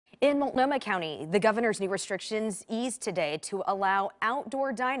In Multnomah County, the governor's new restrictions eased today to allow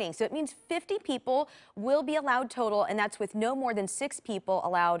outdoor dining. So it means 50 people will be allowed total, and that's with no more than 6 people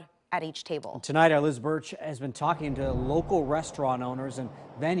allowed at each table. Tonight, our Liz Birch has been talking to local restaurant owners and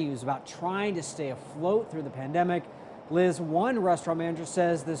venues about trying to stay afloat through the pandemic. Liz, one restaurant manager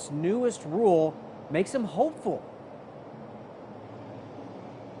says this newest rule makes him hopeful.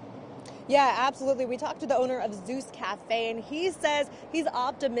 Yeah, absolutely. We talked to the owner of Zeus Cafe, and he says he's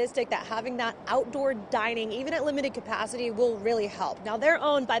optimistic that having that outdoor dining, even at limited capacity, will really help. Now, they're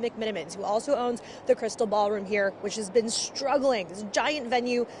owned by McMenamins, who also owns the Crystal Ballroom here, which has been struggling. This giant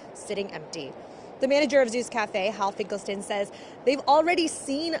venue sitting empty. The manager of Zeus Cafe, Hal Finkelstein, says they've already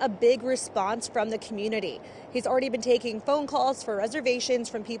seen a big response from the community. He's already been taking phone calls for reservations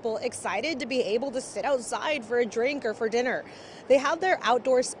from people excited to be able to sit outside for a drink or for dinner. They have their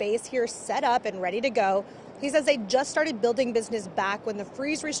outdoor space here set up and ready to go. He says they just started building business back when the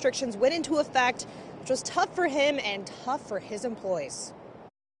freeze restrictions went into effect, which was tough for him and tough for his employees.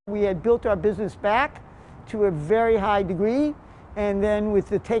 We had built our business back to a very high degree, and then with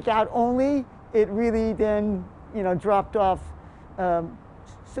the takeout only, it really then, dropped off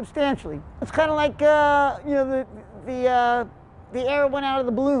substantially. It's kind of like, the air went out of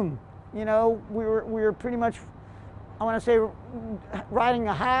the balloon. We were pretty much, I want to say, riding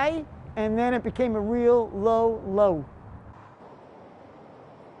a high, and then it became a real low.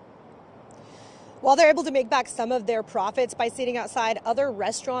 While they're able to make back some of their profits by seating outside, other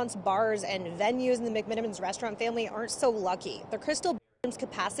restaurants, bars, and venues in the McMenamins restaurant family aren't so lucky. The Crystal Ballroom's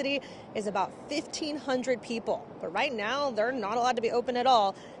capacity is about 1,500 people, but right now they're not allowed to be open at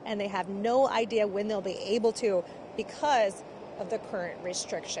all, and they have no idea when they'll be able to because of the current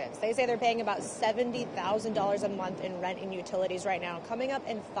restrictions. They say they're paying about $70,000 a month in rent and utilities right now, coming up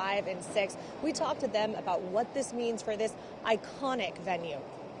in 5 and 6. We talked to them about what this means for this iconic venue.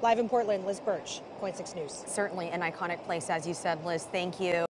 Live in Portland, Liz Birch, Point 6 News. Certainly an iconic place, as you said, Liz. Thank you.